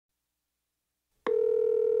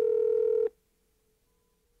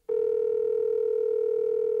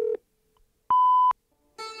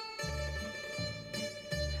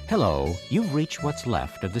Hello, you've reached what's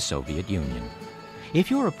left of the Soviet Union.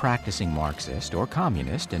 If you're a practicing Marxist or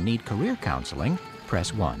communist and need career counseling,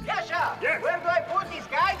 press 1. Yasha! Yes. Where do I put these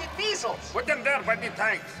guided missiles? Put them there by the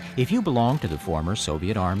tanks. If you belong to the former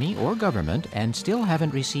Soviet Army or government and still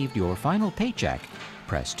haven't received your final paycheck,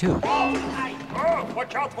 press 2. Oh,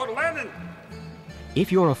 watch out for Lenin.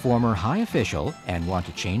 If you're a former high official and want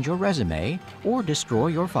to change your resume or destroy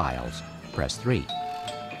your files, press 3.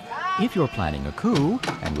 If you're planning a coup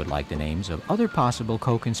and would like the names of other possible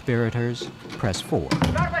co-conspirators, press 4.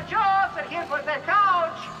 Gorbachevs are here for the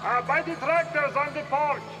couch! By the tractors on the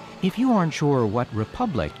porch. If you aren't sure what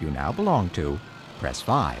republic you now belong to, press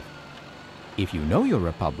 5. If you know your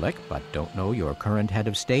republic but don't know your current head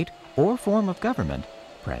of state or form of government,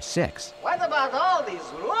 press 6. What about all these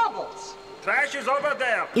rubles? Trash is over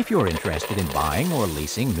there. If you're interested in buying or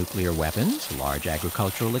leasing nuclear weapons, large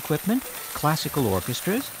agricultural equipment, classical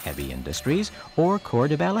orchestras, heavy industries, or corps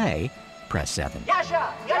de ballet, press 7.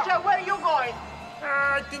 Yasha! Yasha, where are you going?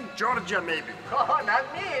 I think Georgia, maybe. Oh,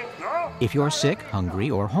 not me. No? If you're sick, hungry,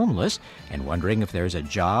 or homeless and wondering if there's a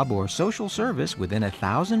job or social service within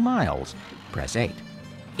 1,000 miles, press 8.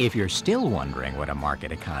 If you're still wondering what a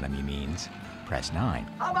market economy means, press 9.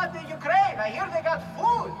 How about the Ukraine? I hear they got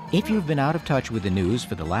food. If you've been out of touch with the news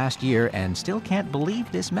for the last year and still can't believe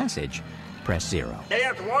this message, press 0. They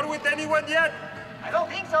at war with anyone yet? I don't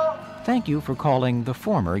think so. Thank you for calling the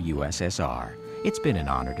former USSR. It's been an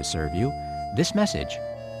honor to serve you. This message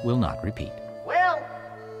will not repeat. Well,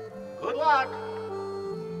 good luck.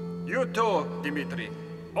 You too, Dimitri.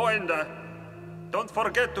 Oh, and don't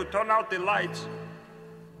forget to turn out the lights.